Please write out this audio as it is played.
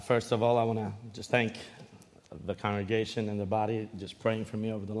First of all, I want to just thank the congregation and the body just praying for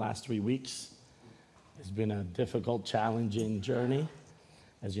me over the last 3 weeks. It's been a difficult, challenging journey.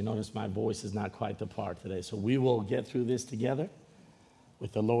 As you notice, my voice is not quite the part today. So we will get through this together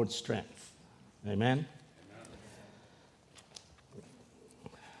with the Lord's strength. Amen?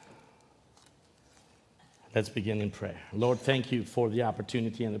 Let's begin in prayer. Lord, thank you for the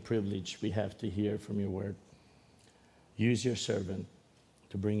opportunity and the privilege we have to hear from your word. Use your servant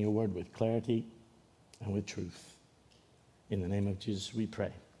to bring your word with clarity and with truth. In the name of Jesus, we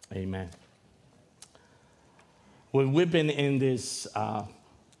pray. Amen. Well, we've been in this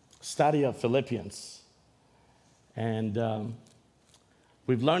study of Philippians, and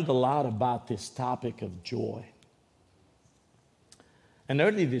we've learned a lot about this topic of joy. And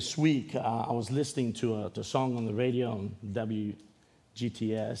early this week, I was listening to a song on the radio on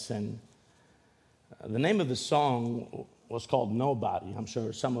WGTS, and the name of the song was called Nobody. I'm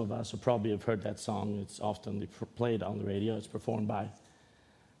sure some of us probably have heard that song. It's often played on the radio. It's performed by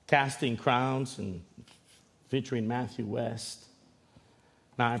Casting Crowns and featuring Matthew West.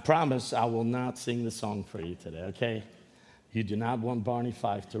 Now, I promise I will not sing the song for you today, okay? You do not want Barney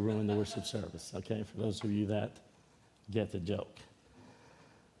Fife to ruin the worship service, okay? For those of you that get the joke.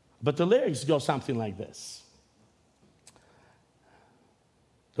 But the lyrics go something like this.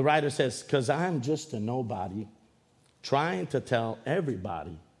 The writer says, "'Cause I'm just a nobody, trying to tell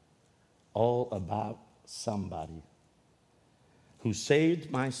everybody all about somebody who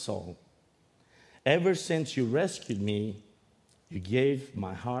saved my soul. Ever since you rescued me, you gave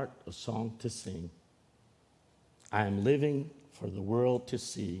my heart a song to sing. I am living for the world to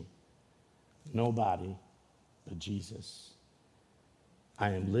see nobody but Jesus. I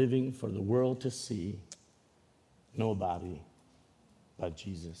am living for the world to see nobody but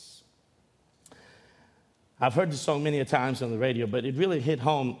Jesus." I've heard this song many times on the radio, but it really hit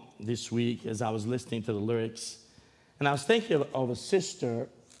home this week as I was listening to the lyrics. And I was thinking of a sister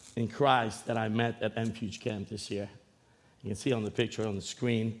in Christ that I met at Refuge Camp this year. You can see on the picture on the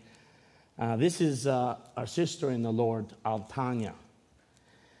screen. This is our sister in the Lord, Altanya.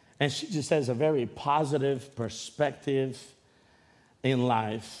 And she just has a very positive perspective in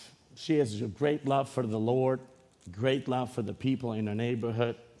life. She has a great love for the Lord, great love for the people in her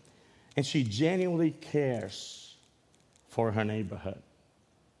neighborhood, and she genuinely cares for her neighborhood.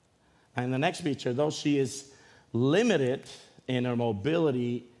 And in the next picture, though she is limited in her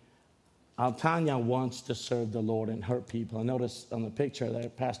mobility, Altanya wants to serve the Lord and her people. And notice on the picture there,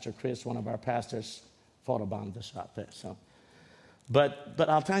 Pastor Chris, one of our pastors, photobomb the shot there. So, but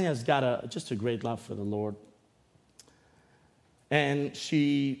Altanya's got just a great love for the Lord. And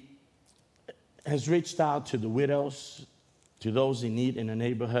she has reached out to the widows, to those in need in her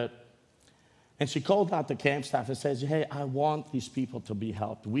neighborhood. And she called out the camp staff and says, "Hey, I want these people to be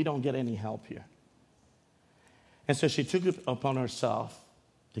helped. We don't get any help here." And so she took it upon herself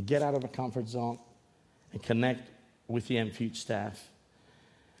to get out of her comfort zone and connect with the Refuge staff.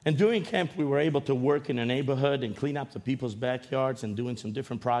 And during camp, we were able to work in a neighborhood and clean up the people's backyards and doing some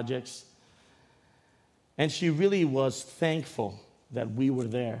different projects. And she really was thankful that we were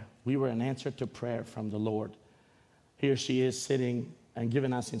there. We were an answer to prayer from the Lord. Here she is sitting and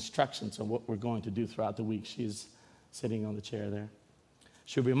giving us instructions on what we're going to do throughout the week. She's sitting on the chair there.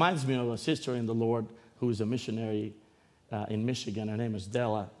 She reminds me of a sister in the Lord who is a missionary in Michigan. Her name is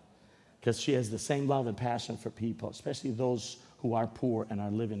Della, because she has the same love and passion for people, especially those who are poor and are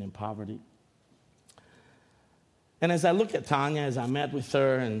living in poverty. And as I look at Tanya, as I met with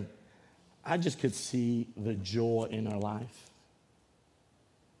her, and I just could see the joy in her life.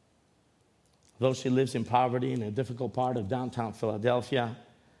 Though she lives in poverty in a difficult part of downtown Philadelphia,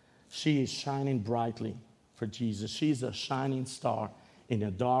 she is shining brightly for Jesus. She's a shining star in a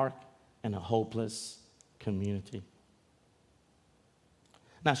dark and a hopeless community.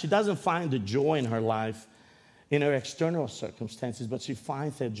 Now, she doesn't find the joy in her life in her external circumstances, but she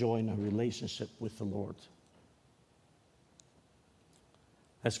finds that joy in her relationship with the Lord.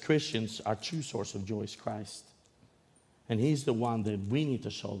 As Christians, our true source of joy is Christ. And he's the one that we need to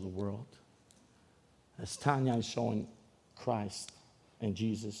show the world. As Tanya is showing Christ and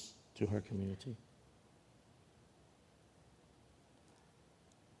Jesus to her community.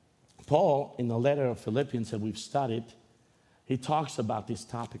 Paul, in the letter of Philippians that we've studied, he talks about this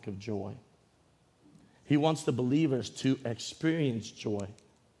topic of joy. He wants the believers to experience joy,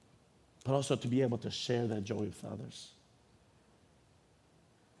 but also to be able to share that joy with others.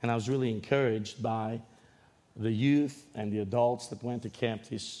 And I was really encouraged by the youth and the adults that went to camp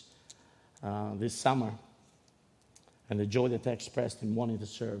this summer, and the joy that they expressed in wanting to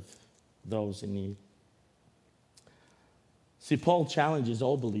serve those in need. See, Paul challenges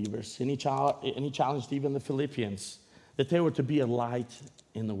all believers, and he challenged even the Philippians, that they were to be a light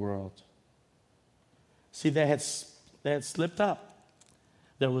in the world. See, they had slipped up.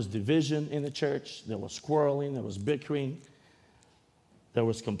 There was division in the church. There was quarreling. There was bickering. There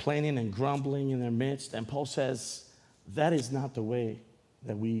was complaining and grumbling in their midst. And Paul says, that is not the way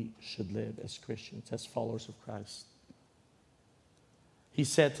that we should live as Christians, as followers of Christ. He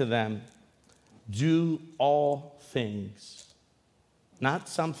said to them, do all things. Not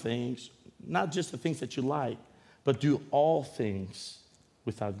some things, not just the things that you like, but do all things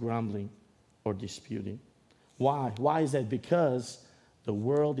without grumbling or disputing. Why? Why is that? Because the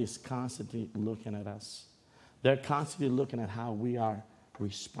world is constantly looking at us. They're constantly looking at how we are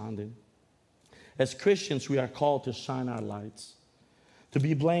responding. As Christians, we are called to shine our lights, to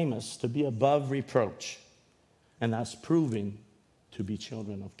be blameless, to be above reproach, and that's proving to be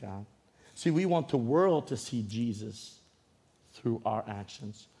children of God. See, we want the world to see Jesus through our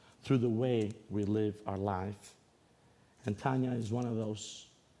actions, through the way we live our life. And Tanya is one of those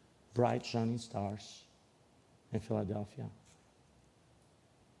bright, shining stars in Philadelphia.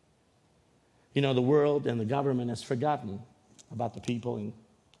 You know, the world and the government has forgotten about the people in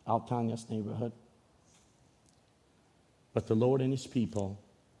Altanya's neighborhood. But the Lord and his people,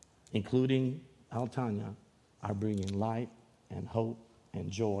 including Altanya, are bringing light and hope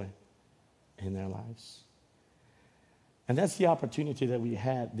and joy in their lives. And that's the opportunity that we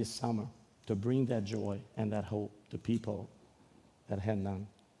had this summer, to bring that joy and that hope to people that had none.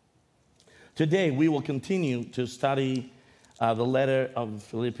 Today, we will continue to study the letter of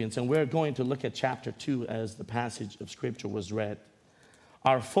Philippians, and we're going to look at chapter 2 as the passage of Scripture was read.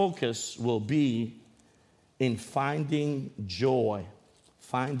 Our focus will be in finding joy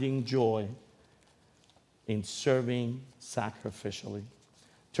in serving sacrificially.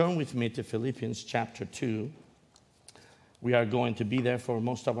 Turn with me to Philippians chapter 2. We are going to be there for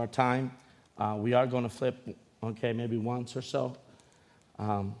most of our time. We are going to flip, maybe once or so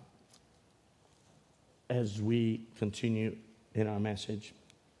as we continue in our message.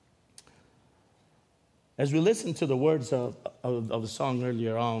 As we listen to the words of the song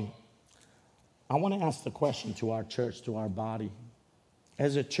earlier on, I want to ask the question to our church, to our body.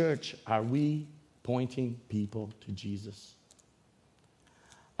 As a church, are we pointing people to Jesus?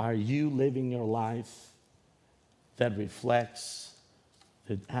 Are you living your life that reflects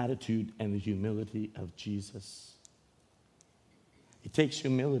the attitude and the humility of Jesus? It takes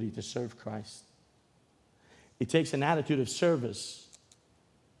humility to serve Christ. It takes an attitude of service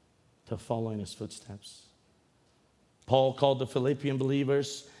to follow in his footsteps. Paul called the Philippian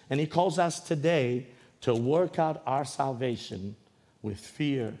believers, and he calls us today to work out our salvation with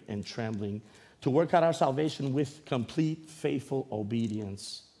fear and trembling, to work out our salvation with complete, faithful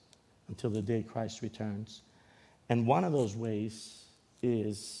obedience until the day Christ returns. And one of those ways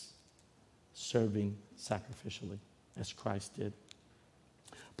is serving sacrificially, as Christ did.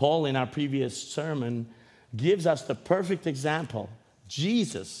 Paul, in our previous sermon, gives us the perfect example.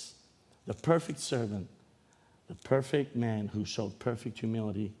 Jesus, the perfect servant, the perfect man who showed perfect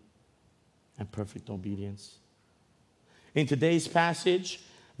humility and perfect obedience. In today's passage,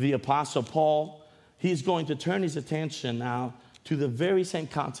 the Apostle Paul, he's going to turn his attention now to the very same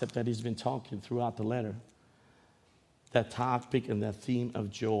concept that he's been talking throughout the letter, that topic and that theme of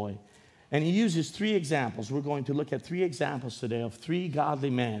joy. And he uses 3 examples. We're going to look at 3 examples today of 3 godly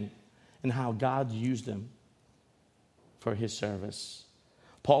men and how God used them for his service.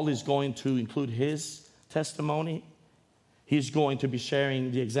 Paul is going to include his testimony. He's going to be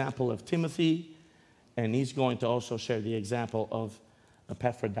sharing the example of Timothy, and he's going to also share the example of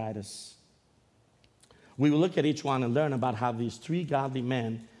Epaphroditus. We will look at each one and learn about how these 3 godly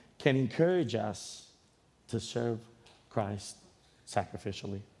men can encourage us to serve Christ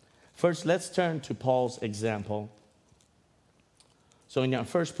sacrificially. First, let's turn to Paul's example. So in your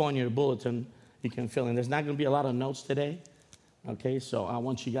first point in your bulletin, you can fill in. There's not going to be a lot of notes today, okay? So I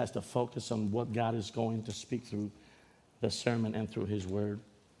want you guys to focus on what God is going to speak through the sermon and through his word.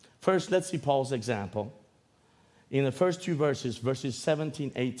 First, let's see Paul's example. In the first 2 verses, verses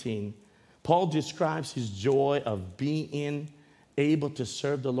 17, 18, Paul describes his joy of being able to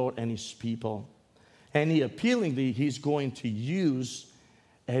serve the Lord and his people. And he's going to use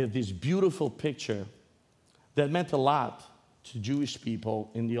this beautiful picture that meant a lot to Jewish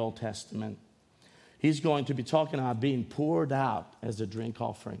people in the Old Testament. He's going to be talking about being poured out as a drink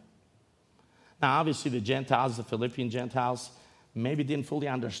offering. Now, obviously, the Gentiles, the Philippian Gentiles, maybe didn't fully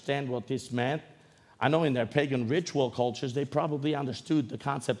understand what this meant. I know in their pagan ritual cultures, they probably understood the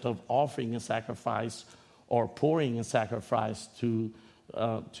concept of offering a sacrifice or pouring a sacrifice to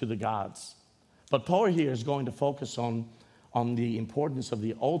the gods. But Paul here is going to focus on on the importance of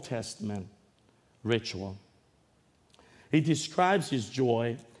the Old Testament ritual. He describes his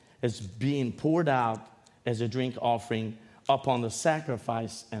joy as being poured out as a drink offering upon the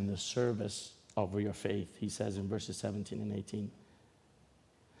sacrifice and the service of your faith, he says in verses 17 and 18.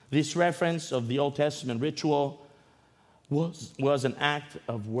 This reference of the Old Testament ritual was an act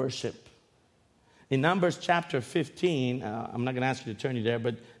of worship. In Numbers chapter 15, I'm not going to ask you to turn you there,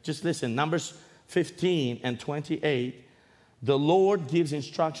 but just listen. Numbers 15 and 28, the Lord gives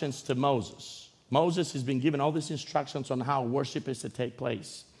instructions to Moses. Moses has been given all these instructions on how worship is to take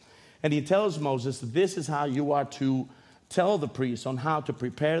place. And he tells Moses, this is how you are to tell the priests on how to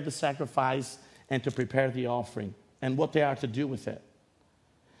prepare the sacrifice and to prepare the offering and what they are to do with it.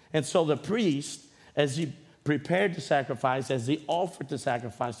 And so the priest, as he prepared the sacrifice, as he offered the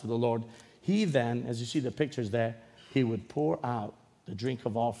sacrifice to the Lord, he then, as you see the pictures there, he would pour out the drink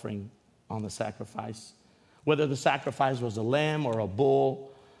of offering on the sacrifice. Whether the sacrifice was a lamb or a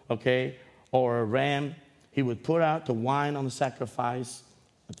bull, okay, or a ram, he would pour out the wine on the sacrifice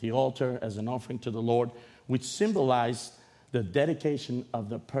at the altar as an offering to the Lord, which symbolized the dedication of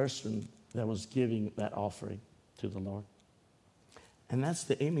the person that was giving that offering to the Lord. And that's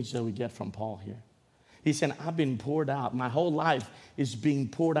the image that we get from Paul here. He said, I've been poured out. My whole life is being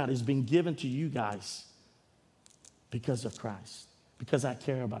poured out. It's been given to you guys because of Christ, because I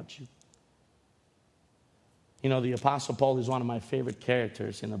care about you. You know, the Apostle Paul is one of my favorite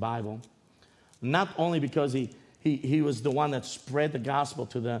characters in the Bible. Not only because he was the one that spread the gospel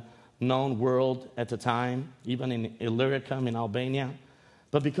to the known world at the time, even in Illyricum in Albania,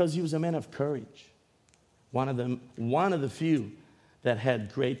 but because he was a man of courage. One of the few that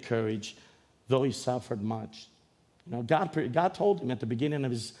had great courage, though he suffered much. You know, God told him at the beginning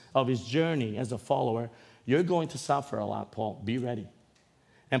of his journey as a follower, you're going to suffer a lot, Paul. Be ready.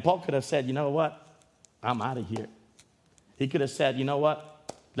 And Paul could have said, you know what? I'm out of here. He could have said, you know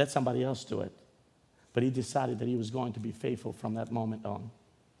what? Let somebody else do it. But he decided that he was going to be faithful from that moment on.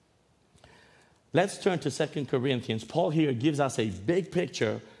 Let's turn to 2 Corinthians. Paul here gives us a big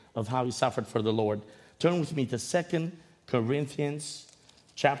picture of how he suffered for the Lord. Turn with me to 2 Corinthians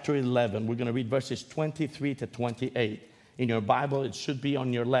chapter 11. We're going to read verses 23 to 28. In your Bible, it should be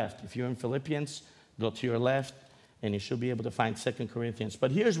on your left. If you're in Philippians, go to your left, and you should be able to find 2 Corinthians.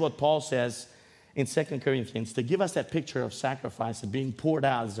 But here's what Paul says in 2 Corinthians to give us that picture of sacrifice and being poured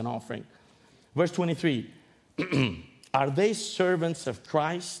out as an offering. Verse 23, are they servants of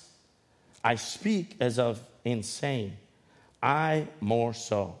Christ? I speak as of insane. I more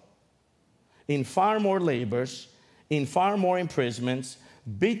so. In far more labors, in far more imprisonments,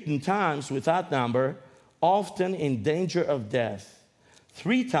 beaten times without number, often in danger of death.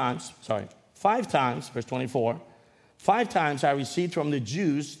 5 times, verse 24, 5 times I received from the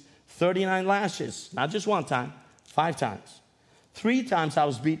Jews 39 lashes. Not just one time, 5 times. 3 times I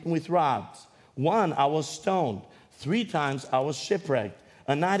was beaten with rods. 1 I was stoned. 3 times I was shipwrecked.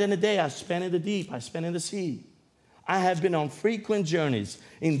 A night and a day I spent in the deep, I spent in the sea. I have been on frequent journeys,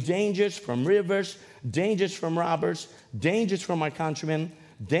 in dangers from rivers, dangers from robbers, dangers from my countrymen,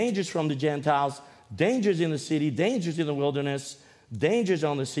 dangers from the Gentiles, dangers in the city, dangers in the wilderness, dangers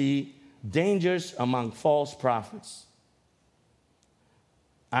on the sea, dangers among false prophets.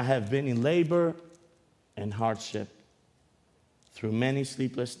 I have been in labor and hardship, through many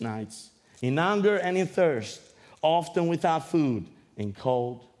sleepless nights, in hunger and in thirst, often without food, in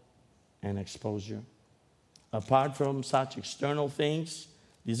cold and exposure. Apart from such external things,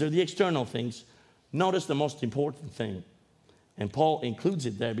 these are the external things, notice the most important thing. And Paul includes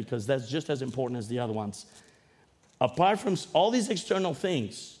it there because that's just as important as the other ones. Apart from all these external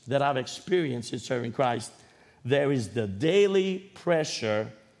things that I've experienced in serving Christ, there is the daily pressure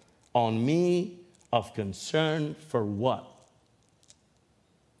on me of concern for what?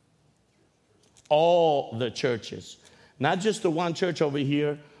 All the churches. Not just the one church over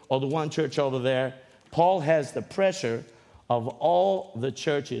here or the one church over there. Paul has the pressure of all the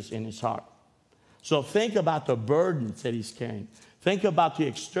churches in his heart. So think about the burdens that he's carrying. Think about the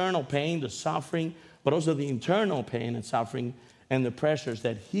external pain, the suffering, but also the internal pain and suffering and the pressures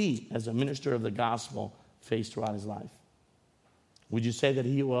that he, as a minister of the gospel, faced throughout his life. Would you say that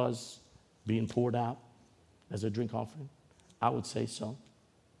he was being poured out as a drink offering? I would say so.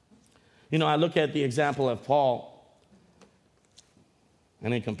 You know, I look at the example of Paul,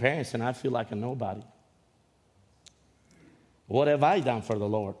 and in comparison, I feel like a nobody. What have I done for the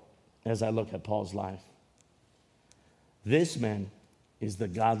Lord as I look at Paul's life? This man is the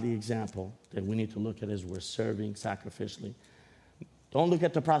godly example that we need to look at as we're serving sacrificially. Don't look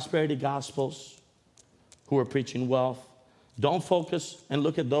at the prosperity gospels who are preaching wealth. Don't focus and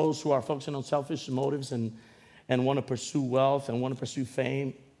look at those who are focusing on selfish motives and and want to pursue wealth and want to pursue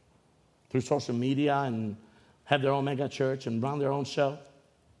fame through social media and have their own mega church and run their own show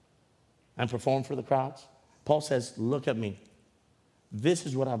and perform for the crowds. Paul says, look at me. This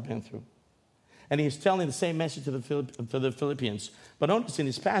is what I've been through. And he's telling the same message to the Philippians. But notice in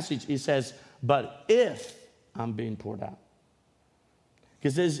this passage, he says, but if I'm being poured out.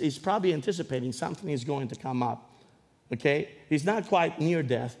 Because he's probably anticipating something is going to come up. Okay? He's not quite near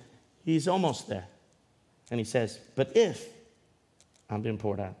death. He's almost there. And he says, but if I'm being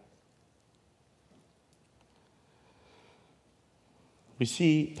poured out. We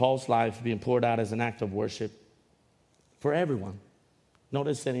see Paul's life being poured out as an act of worship for everyone.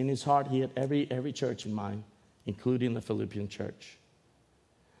 Notice that in his heart, he had every church in mind, including the Philippian church.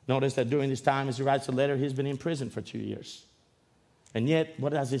 Notice that during this time, as he writes the letter, he's been in prison for 2 years. And yet,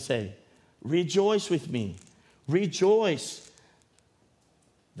 what does he say? Rejoice with me. Rejoice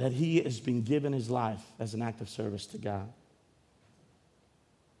that he has been given his life as an act of service to God.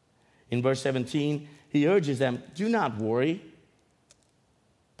 In verse 17, he urges them, do not worry,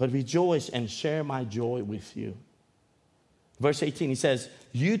 but rejoice and share my joy with you. Verse 18, he says,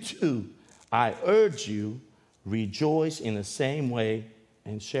 you too, I urge you, rejoice in the same way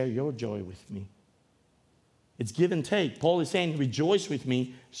and share your joy with me. It's give and take. Paul is saying, rejoice with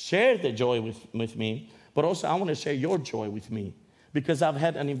me, share the joy with me, but also I want to share your joy with me because I've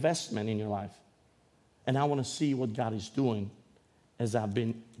had an investment in your life. And I want to see what God is doing as I've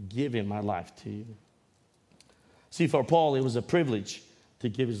been giving my life to you. See, for Paul, it was a privilege to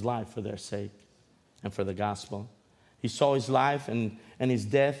give his life for their sake and for the gospel. He saw his life and his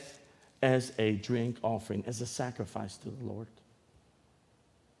death as a drink offering, as a sacrifice to the Lord.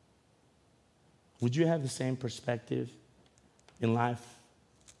 Would you have the same perspective in life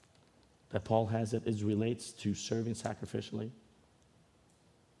that Paul has as it relates to serving sacrificially?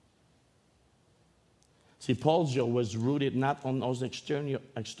 See, Paul's joy was rooted not on those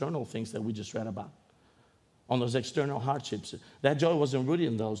external things that we just read about, on those external hardships. That joy wasn't rooted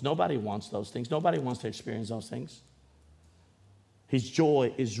in those. Nobody wants those things. Nobody wants to experience those things. His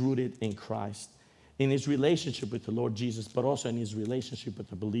joy is rooted in Christ, in his relationship with the Lord Jesus, but also in his relationship with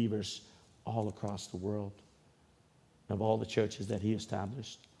the believers all across the world, of all the churches that he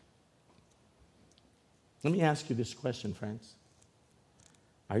established. Let me ask you this question, friends.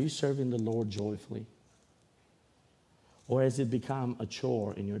 Are you serving the Lord joyfully? Or has it become a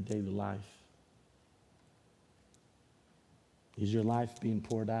chore in your daily life? Is your life being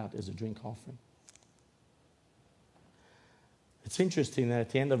poured out as a drink offering? It's interesting that at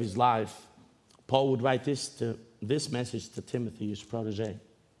the end of his life, Paul would write this message to Timothy, his protege.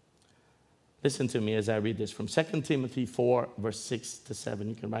 Listen to me as I read this from 2 Timothy 4, verse 6 to 7.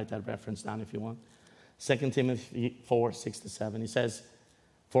 You can write that reference down if you want. 2 Timothy 4, 6 to 7. He says,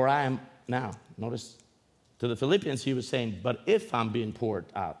 for I am now, notice, to the Philippians he was saying, but if I'm being poured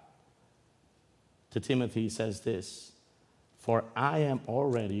out. To Timothy he says this, for I am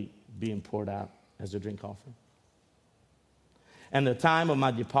already being poured out as a drink offering. And the time of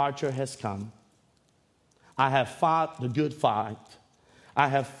my departure has come. I have fought the good fight. I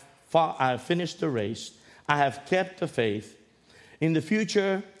have finished the race. I have kept the faith. In the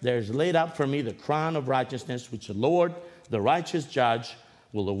future, there is laid up for me the crown of righteousness, which the Lord, the righteous judge,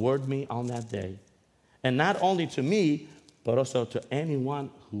 will award me on that day. And not only to me, but also to anyone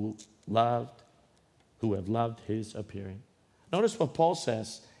who have loved his appearing. Notice what Paul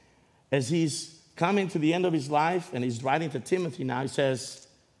says as he's coming to the end of his life and he's writing to Timothy now. He says,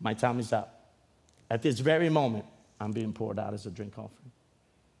 my time is up. At this very moment, I'm being poured out as a drink offering.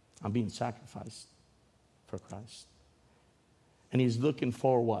 I'm being sacrificed for Christ. And he's looking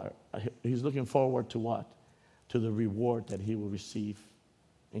forward. He's looking forward to what? To the reward that he will receive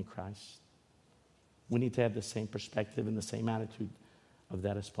in Christ. We need to have the same perspective and the same attitude of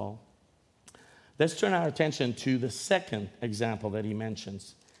that as Paul. Let's turn our attention to the second example that he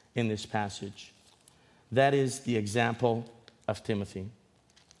mentions in this passage. That is the example of Timothy.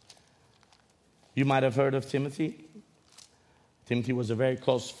 You might have heard of Timothy. Timothy was a very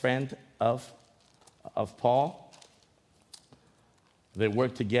close friend of Paul. They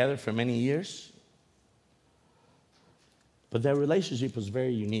worked together for many years. But their relationship was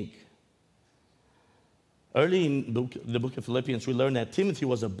very unique. Early in the book of Philippians, we learned that Timothy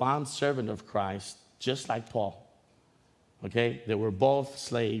was a bond servant of Christ, just like Paul. Okay? They were both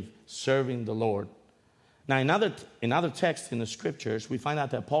slaves serving the Lord. Now, in other texts in the scriptures, we find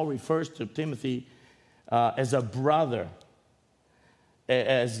out that Paul refers to Timothy as a brother,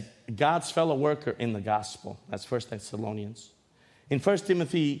 as God's fellow worker in the gospel. That's 1 Thessalonians. In 1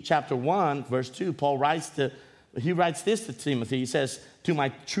 Timothy chapter 1, verse 2, Paul writes to he writes this to Timothy. He says, to my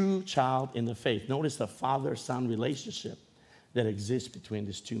true child in the faith. Notice the father-son relationship that exists between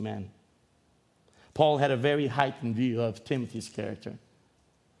these two men. Paul had a very heightened view of Timothy's character.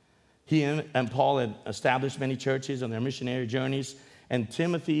 He and Paul had established many churches on their missionary journeys, and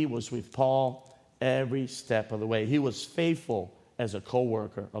Timothy was with Paul every step of the way. He was faithful as a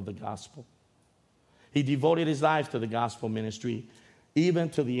co-worker of the gospel. He devoted his life to the gospel ministry, even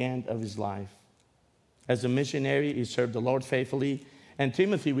to the end of his life. As a missionary, he served the Lord faithfully. And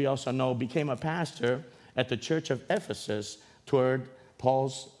Timothy, we also know, became a pastor at the church of Ephesus toward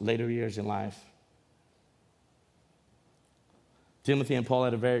Paul's later years in life. Timothy and Paul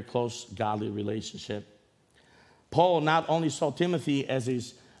had a very close godly relationship. Paul not only saw Timothy as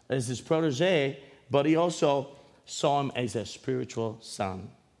his protege, but he also saw him as a spiritual son.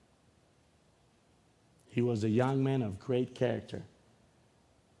 He was a young man of great character,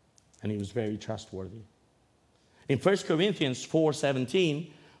 and he was very trustworthy. In 1 Corinthians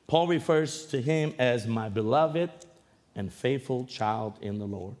 4:17, Paul refers to him as my beloved and faithful child in the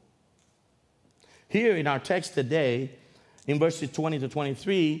Lord. Here in our text today, in verses 20 to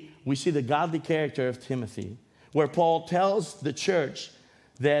 23, we see the godly character of Timothy, where Paul tells the church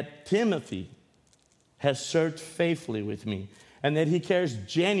that Timothy has served faithfully with me and that he cares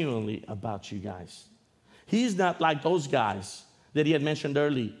genuinely about you guys. He's not like those guys that he had mentioned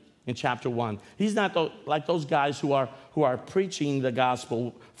early in chapter 1. He's not like those guys who are preaching the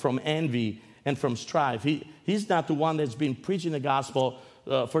gospel from envy and from strife. He's not the one that's been preaching the gospel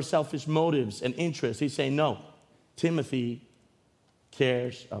for selfish motives and interests. He's saying, no, Timothy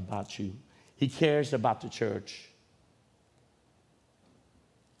cares about you. He cares about the church.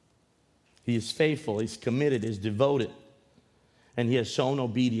 He is faithful, he's committed, he's devoted, and he has shown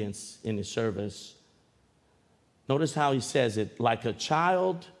obedience in his service. Notice how he says it, like a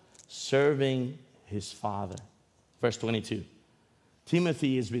child serving his father. Verse 22.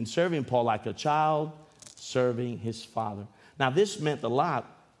 Timothy has been serving Paul like a child serving his father. Now, this meant a lot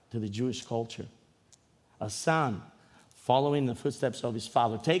to the Jewish culture. A son following the footsteps of his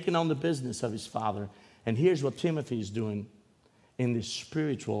father, taking on the business of his father. And here's what Timothy is doing in this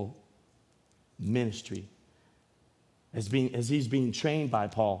spiritual ministry. As he's being trained by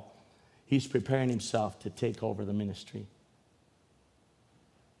Paul, he's preparing himself to take over the ministry.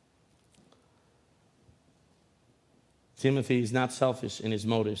 Timothy is not selfish in his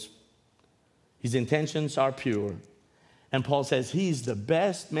motives. His intentions are pure. And Paul says he's the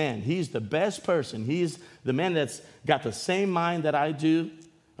best man. He's the best person. He's the man that's got the same mind that I do.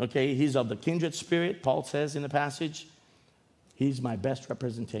 Okay, he's of the kindred spirit, Paul says in the passage. He's my best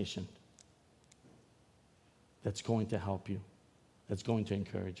representation. That's going to help you. That's going to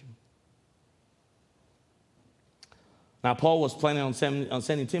encourage you. Now, Paul was planning on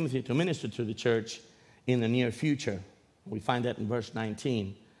sending Timothy to minister to the church in the near future. We find that in verse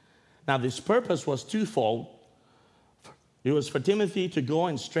 19. Now, this purpose was twofold. It was for Timothy to go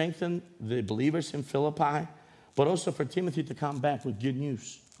and strengthen the believers in Philippi, but also for Timothy to come back with good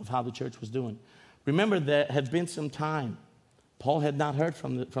news of how the church was doing. Remember, there had been some time. Paul had not heard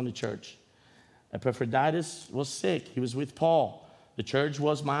from the church. Epaphroditus was sick. He was with Paul. The church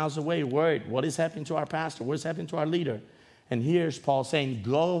was miles away, worried. What is happening to our pastor? What is happening to our leader? And here's Paul saying,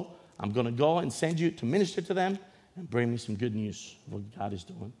 go, I'm going to go and send you to minister to them and bring me some good news of what God is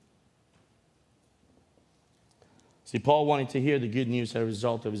doing. See, Paul wanted to hear the good news as a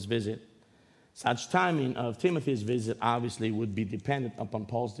result of his visit. Such timing of Timothy's visit obviously would be dependent upon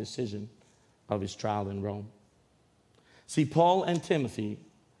Paul's decision of his trial in Rome. See, Paul and Timothy,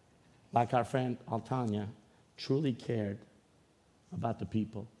 like our friend Altania, truly cared about the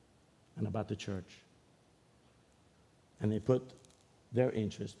people and about the church. And they put their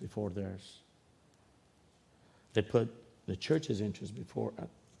interest before theirs. They put the church's interest before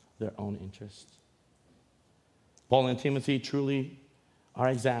their own interests. Paul and Timothy truly are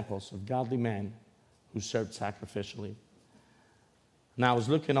examples of godly men who served sacrificially. Now, I was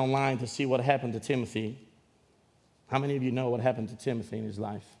looking online to see what happened to Timothy. How many of you know what happened to Timothy in his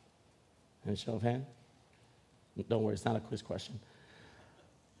life? Any show of hands? Don't worry, it's not a quiz question.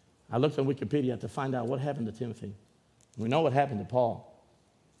 I looked on Wikipedia to find out what happened to Timothy. We know what happened to Paul.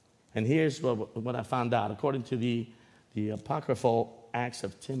 And here's what I found out. According to the apocryphal Acts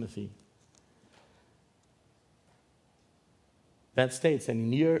of Timothy, that states that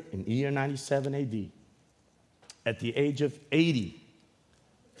in year 97 AD, at the age of 80,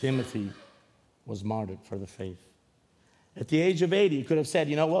 Timothy was martyred for the faith. At the age of 80, he could have said,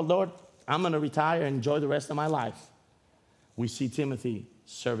 you know what, Lord, I'm going to retire and enjoy the rest of my life. We see Timothy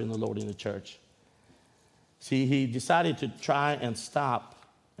serving the Lord in the church. See, he decided to try and stop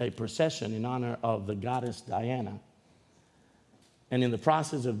a procession in honor of the goddess Diana. And in the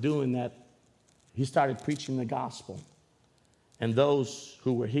process of doing that, he started preaching the gospel. And those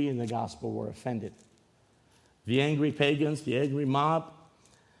who were hearing the gospel were offended. The angry pagans, the angry mob,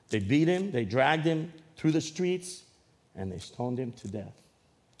 they beat him, they dragged him through the streets, and they stoned him to death.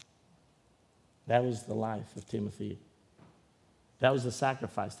 That was the life of Timothy. That was the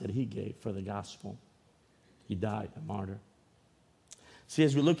sacrifice that he gave for the gospel. He died a martyr. See,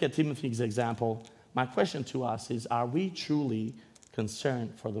 as we look at Timothy's example, my question to us is, are we truly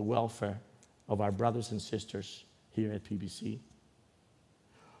concerned for the welfare of our brothers and sisters here at PBC?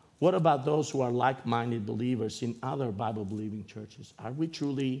 What about those who are like-minded believers in other Bible-believing churches? Are we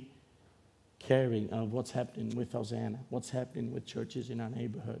truly caring of what's happening with Hosanna, what's happening with churches in our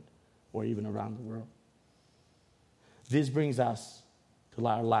neighborhood or even around the world? This brings us to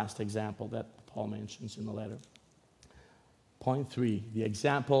our last example that Paul mentions in the letter. Point 3, the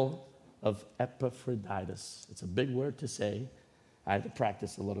example of Epaphroditus. It's a big word to say. I had to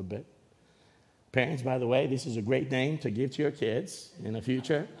practice a little bit. Parents, by the way, this is a great name to give to your kids in the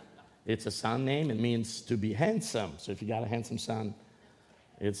future. It's a son name. It means to be handsome. So if you got a handsome son,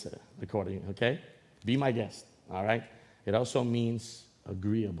 it's according, okay? Be my guest, all right? It also means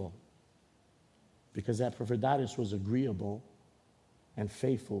agreeable, because Epaphroditus was agreeable and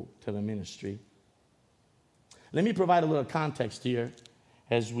faithful to the ministry. Let me provide a little context here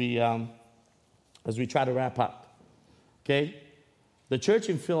as we try to wrap up, okay? The church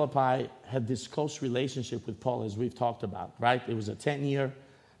in Philippi had this close relationship with Paul, as we've talked about, right? It was a 10-year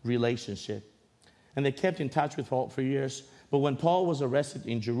relationship. And they kept in touch with Paul for years. But when Paul was arrested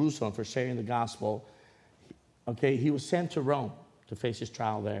in Jerusalem for sharing the gospel, okay, he was sent to Rome to face his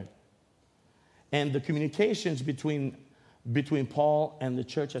trial there. And the communications between Paul and the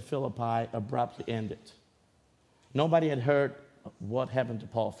church at Philippi abruptly ended. Nobody had heard what happened to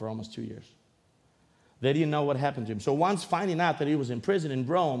Paul for almost 2 years. They didn't know what happened to him. So once finding out that he was in prison in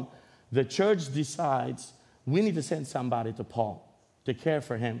Rome, the church decides we need to send somebody to Paul to care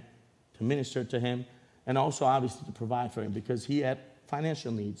for him, to minister to him, and also obviously to provide for him, because he had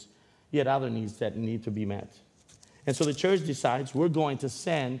financial needs. He had other needs that need to be met. And so the church decides we're going to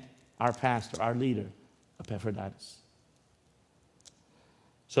send our pastor, our leader, Epaphroditus.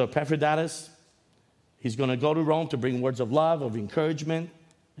 So Epaphroditus, he's going to go to Rome to bring words of love, of encouragement,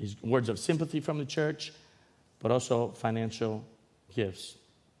 words of sympathy from the church, but also financial gifts.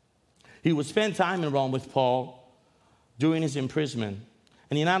 He would spend time in Rome with Paul during his imprisonment.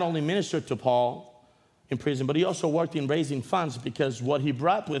 And he not only ministered to Paul in prison, but he also worked in raising funds, because what he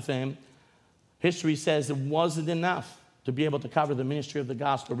brought with him, history says, it wasn't enough to be able to cover the ministry of the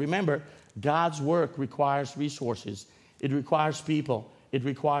gospel. Remember, God's work requires resources. It requires people. It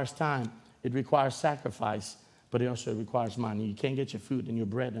requires time. It requires sacrifice. But it also requires money. You can't get your food and your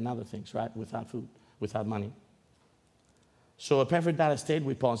bread and other things, right, without food, without money. So Epaphroditus stayed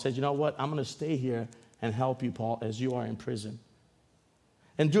with Paul and said, you know what, I'm going to stay here and help you, Paul, as you are in prison.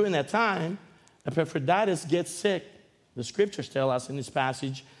 And during that time, Epaphroditus gets sick. The scriptures tell us in this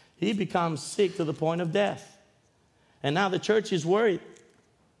passage, he becomes sick to the point of death. And now the church is worried.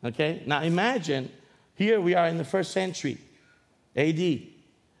 Okay? Now imagine, here we are in the first century, AD. We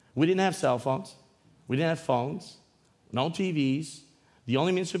didn't have cell phones. We didn't have phones. No TVs. The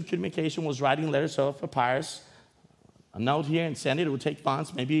only means of communication was writing letters of papyrus, a note here, and send it. It would take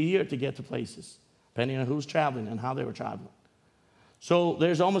months, maybe a year to get to places, depending on who's traveling and how they were traveling. So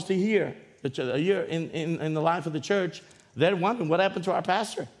there's almost a year in the life of the church. They're wondering, what happened to our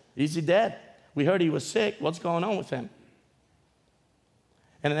pastor? Is he dead? We heard he was sick. What's going on with him?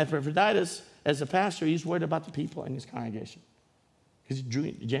 And Epaphroditus, as a pastor, he's worried about the people in his congregation, because he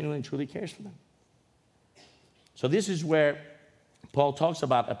genuinely and truly cares for them. So this is where Paul talks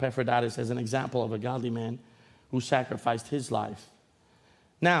about Epaphroditus as an example of a godly man who sacrificed his life.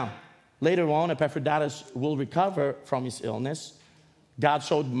 Now, later on, Epaphroditus will recover from his illness. God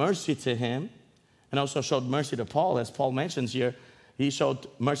showed mercy to him and also showed mercy to Paul. As Paul mentions here, he showed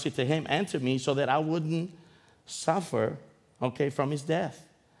mercy to him and to me so that I wouldn't suffer, okay, from his death.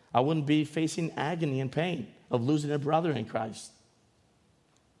 I wouldn't be facing agony and pain of losing a brother in Christ.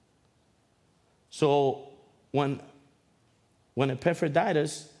 So when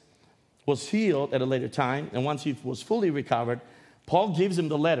Epaphroditus was healed at a later time, and once he was fully recovered, Paul gives him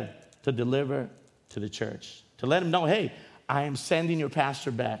the letter to deliver to the church, to let him know, hey, I am sending your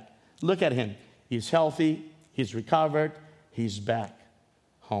pastor back. Look at him. He's healthy. He's recovered. He's back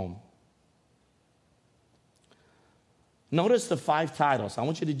home. Notice the 5 titles. I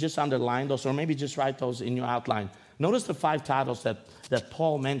want you to just underline those, or maybe just write those in your outline. Notice the 5 titles that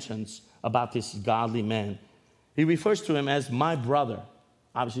Paul mentions about this godly man. He refers to him as my brother,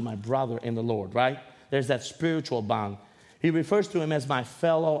 obviously my brother in the Lord, right? There's that spiritual bond. He refers to him as my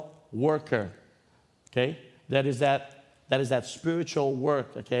fellow worker, okay? That is that spiritual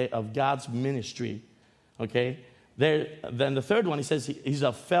work, okay, of God's ministry, okay? Then the third one, he says he's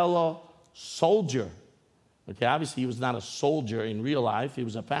a fellow soldier, okay? Obviously, he was not a soldier in real life. He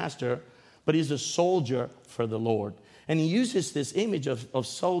was a pastor, but he's a soldier for the Lord. And he uses this image of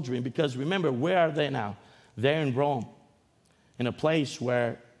soldiering because, remember, where are they now? They're in Rome, in a place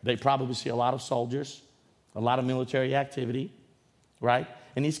where they probably see a lot of soldiers, a lot of military activity, right?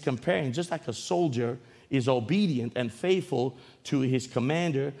 And he's comparing, just like a soldier is obedient and faithful to his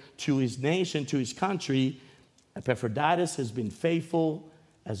commander, to his nation, to his country, Epaphroditus has been faithful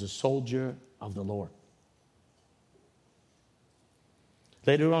as a soldier of the Lord.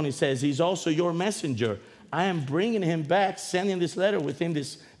 Later on, he says, he's also your messenger. I am bringing him back, sending this letter with him,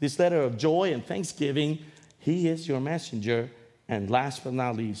 this letter of joy and thanksgiving. He is your messenger. And last but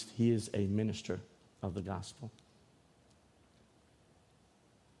not least, he is a minister of the gospel.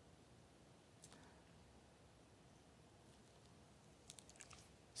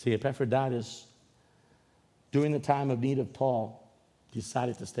 See, Epaphroditus, during the time of need of Paul,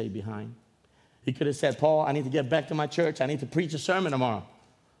 decided to stay behind. He could have said, Paul, I need to get back to my church. I need to preach a sermon tomorrow.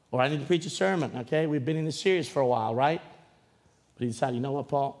 Or I need to preach a sermon, okay? We've been in this series for a while, right? But he decided, you know what,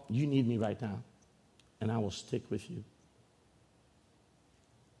 Paul? You need me right now, and I will stick with you.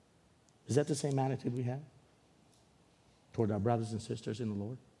 Is that the same attitude we have toward our brothers and sisters in the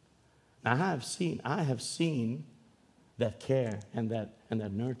Lord? Now, I have seen that care and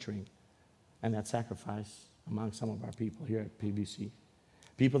that nurturing and that sacrifice among some of our people here at PBC.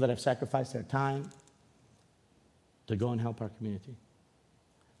 People that have sacrificed their time to go and help our community.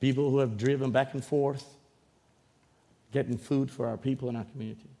 People who have driven back and forth, getting food for our people in our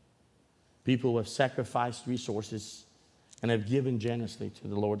community. People who have sacrificed resources and have given generously to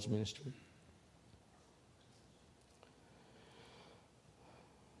the Lord's ministry.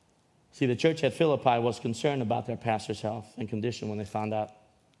 See, the church at Philippi was concerned about their pastor's health and condition when they found out.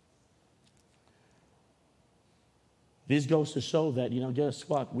 This goes to show that, guess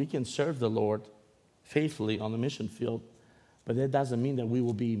what? We can serve the Lord faithfully on the mission field, but that doesn't mean that we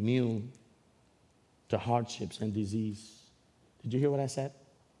will be immune to hardships and disease. Did you hear what I said?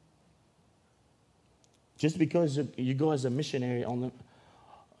 Just because you go as a missionary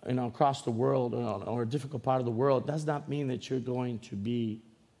across the world or a difficult part of the world does not mean that you're going to be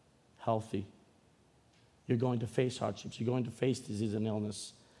healthy. You're going to face hardships. You're going to face disease and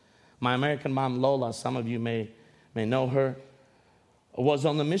illness. My American mom, Lola, some of you may know her, was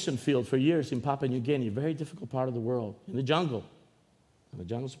on the mission field for years in Papua New Guinea, a very difficult part of the world, in the jungles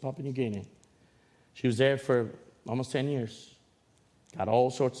of Papua New Guinea. She was there for almost 10 years. Got all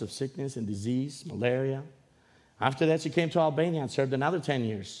sorts of sickness and disease, malaria. After that, she came to Albania and served another 10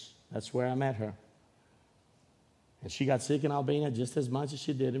 years. That's where I met her. And she got sick in Albania just as much as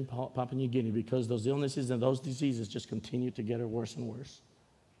she did in Papua New Guinea because those illnesses and those diseases just continued to get her worse and worse.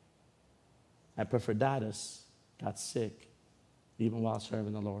 Epaphroditus got sick even while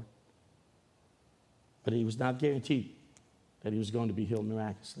serving the Lord. But he was not guaranteed that he was going to be healed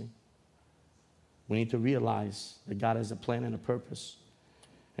miraculously. We need to realize that God has a plan and a purpose,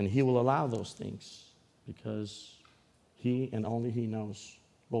 and he will allow those things because he and only he knows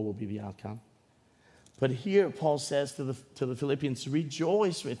what will be the outcome. But here Paul says to the Philippians,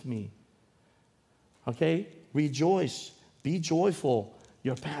 rejoice with me. Okay? Rejoice. Be joyful.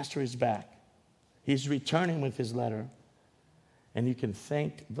 Your pastor is back. He's returning with his letter. And you can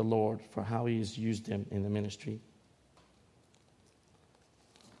thank the Lord for how he has used him in the ministry.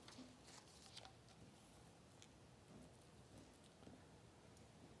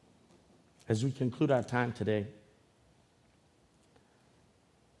 As we conclude our time today,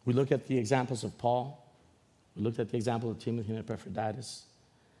 we look at the examples of Paul. We looked at the example of Timothy and Epaphroditus,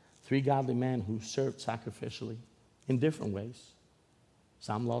 3 godly men who served sacrificially in different ways.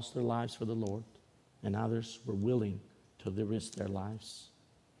 Some lost their lives for the Lord, and others were willing to risk their lives.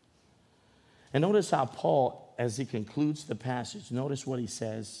 And notice how Paul, as he concludes the passage, notice what he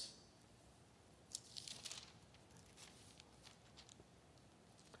says.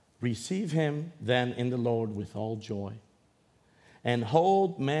 Receive him then in the Lord with all joy, and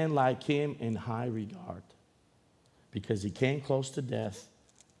hold men like him in high regard, because he came close to death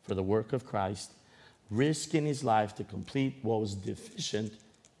for the work of Christ, risking his life to complete what was deficient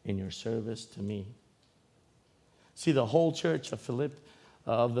in your service to me. See, the whole church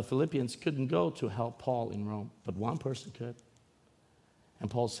of the Philippians couldn't go to help Paul in Rome, but one person could. And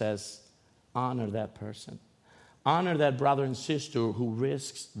Paul says, honor that person. Honor that brother and sister who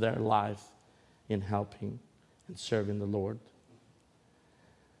risks their life in helping and serving the Lord.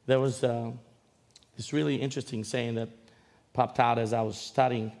 There was this really interesting saying that popped out as I was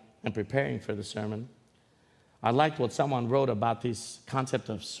studying and preparing for the sermon. I liked what someone wrote about this concept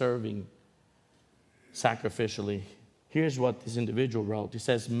of serving sacrificially. Here's what this individual wrote. He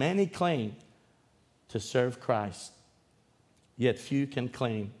says, many claim to serve Christ, yet few can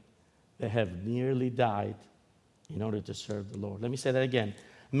claim they have nearly died in order to serve the Lord. Let me say that again.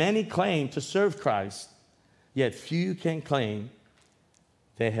 Many claim to serve Christ, yet few can claim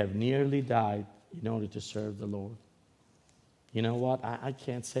they have nearly died in order to serve the Lord. You know what? I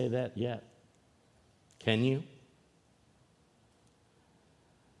can't say that yet. Can you?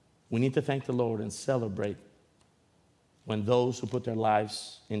 We need to thank the Lord and celebrate when those who put their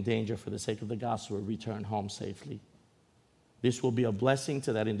lives in danger for the sake of the gospel return home safely. This will be a blessing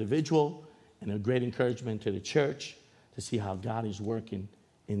to that individual and a great encouragement to the church to see how God is working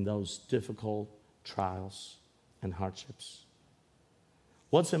in those difficult trials and hardships.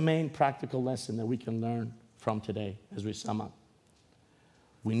 What's the main practical lesson that we can learn from today as we sum up?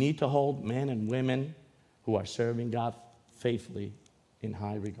 We need to hold men and women who are serving God faithfully in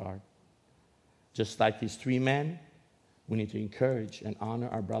high regard. Just like these three men, we need to encourage and honor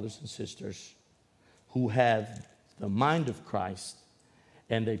our brothers and sisters who have the mind of Christ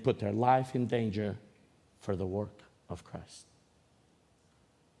and they put their life in danger for the work of Christ.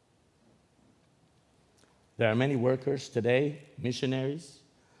 There are many workers today, missionaries,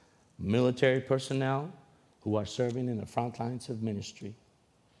 military personnel, who are serving in the front lines of ministry.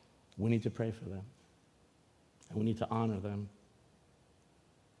 We need to pray for them, and we need to honor them,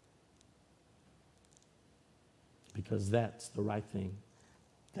 because that's the right thing.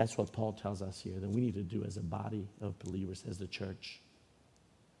 That's what Paul tells us here, that we need to do as a body of believers, as the church.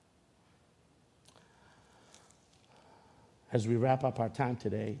 As we wrap up our time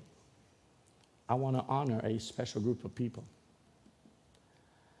today, I want to honor a special group of people.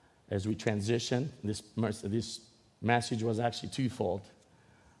 As we transition, this message was actually twofold.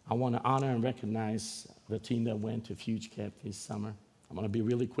 I want to honor and recognize the team that went to Fuge Camp this summer. I'm going to be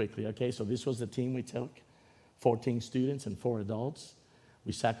really quickly, okay? So this was the team we took, 14 students and 4 adults.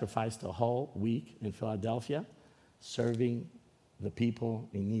 We sacrificed a whole week in Philadelphia, serving the people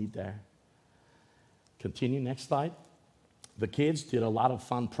in need there. Continue, next slide. The kids did a lot of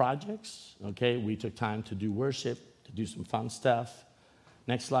fun projects, okay? We took time to do worship, to do some fun stuff.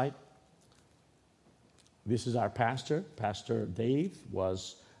 Next slide. This is our pastor. Pastor Dave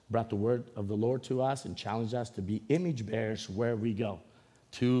brought the word of the Lord to us and challenged us to be image bearers where we go.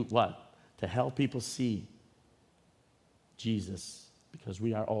 To what? To help people see Jesus, because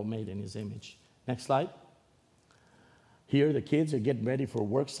we are all made in his image. Next slide. Here the kids are getting ready for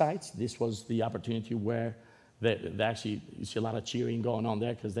work sites. This was the opportunity where they actually, you see a lot of cheering going on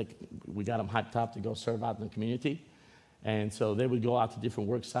there because we got them hyped up to go serve out in the community. And so they would go out to different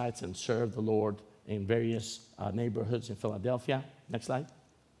work sites and serve the Lord in various neighborhoods in Philadelphia. Next slide.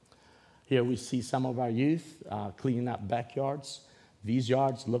 Here we see some of our youth cleaning up backyards. These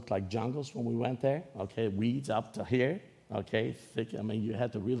yards looked like jungles when we went there. Okay, weeds up to here. Okay, thick. I mean, you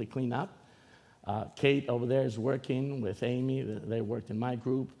had to really clean up. Kate over there is working with Amy. They worked in my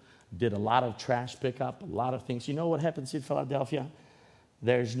group. Did a lot of trash pickup, a lot of things. You know what happens in Philadelphia?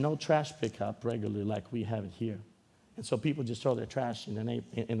 There's no trash pickup regularly like we have it here. And so people just throw their trash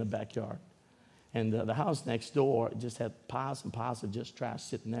in the backyard. And the house next door just had piles and piles of just trash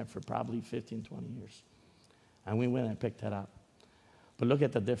sitting there for probably 15, 20 years. And we went and picked that up. But look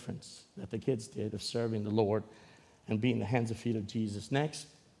at the difference that the kids did of serving the Lord and being the hands and feet of Jesus. Next.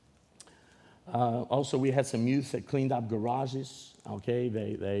 Also, we had some youth that cleaned up garages. Okay,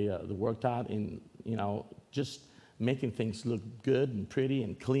 they worked out in, just making things look good and pretty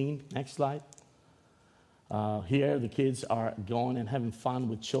and clean. Next slide. Here, the kids are going and having fun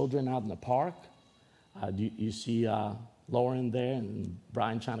with children out in the park. You see Lauren there and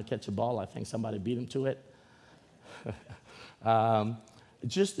Brian trying to catch a ball. I think somebody beat him to it.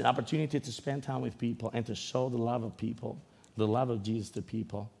 Just an opportunity to spend time with people and to show the love of people, the love of Jesus to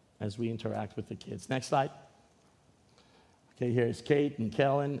people as we interact with the kids. Next slide. Okay, here's Kate and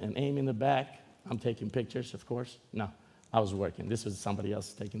Kellen and Amy in the back. I'm taking pictures, of course. No, I was working. This was somebody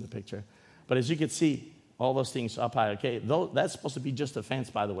else taking the picture. But as you can see, all those things up high, okay? That's supposed to be just a fence,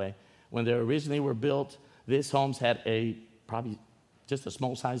 by the way. When they originally were built, these homes had probably just a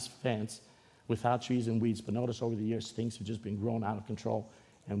small-sized fence without trees and weeds. But notice over the years, things have just been grown out of control,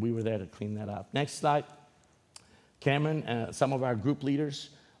 and we were there to clean that up. Next slide. Cameron, some of our group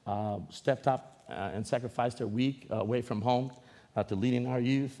leaders stepped up and sacrificed their week away from home to leading our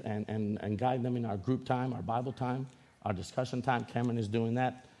youth and guide them in our group time, our Bible time, our discussion time. Cameron is doing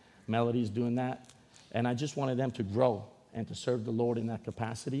that. Melody is doing that. And I just wanted them to grow and to serve the Lord in that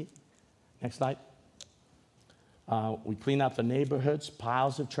capacity. Next slide. We clean up the neighborhoods,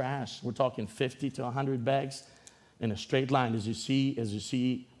 piles of trash. We're talking 50 to 100 bags in a straight line. As you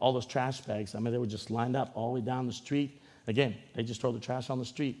see all those trash bags, I mean, they were just lined up all the way down the street. Again, they just throw the trash on the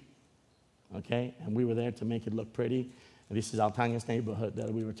street, okay? And we were there to make it look pretty. And this is Altanya's neighborhood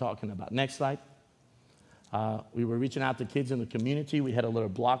that we were talking about. Next slide. We were reaching out to kids in the community. We had a little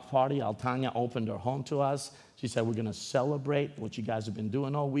block party. Altanya opened her home to us. She said, we're going to celebrate what you guys have been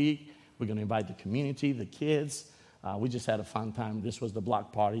doing all week. We're going to invite the community, the kids. We just had a fun time. This was the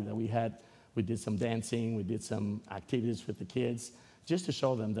block party that we had. We did some dancing. We did some activities with the kids just to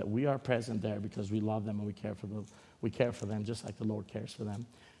show them that we are present there because we love them and we care for them. We care for them just like the Lord cares for them.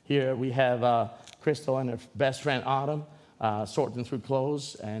 Here we have Crystal and her best friend Autumn sorting through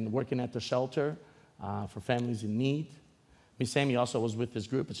clothes and working at the shelter for families in need. Miss Sammy also was with this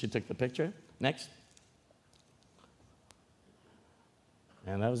group and she took the picture. Next.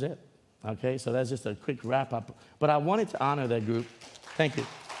 And that was it. Okay, so that's just a quick wrap up. But I wanted to honor that group. Thank you.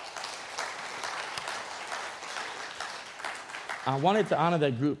 I wanted to honor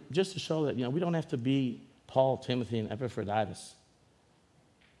that group just to show that, we don't have to be Paul, Timothy, and Epaphroditus,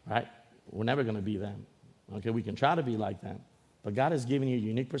 right? We're never going to be them. Okay, we can try to be like them. But God has given you a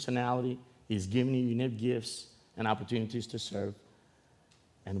unique personality. He's given you unique gifts and opportunities to serve.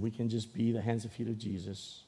 And we can just be the hands and feet of Jesus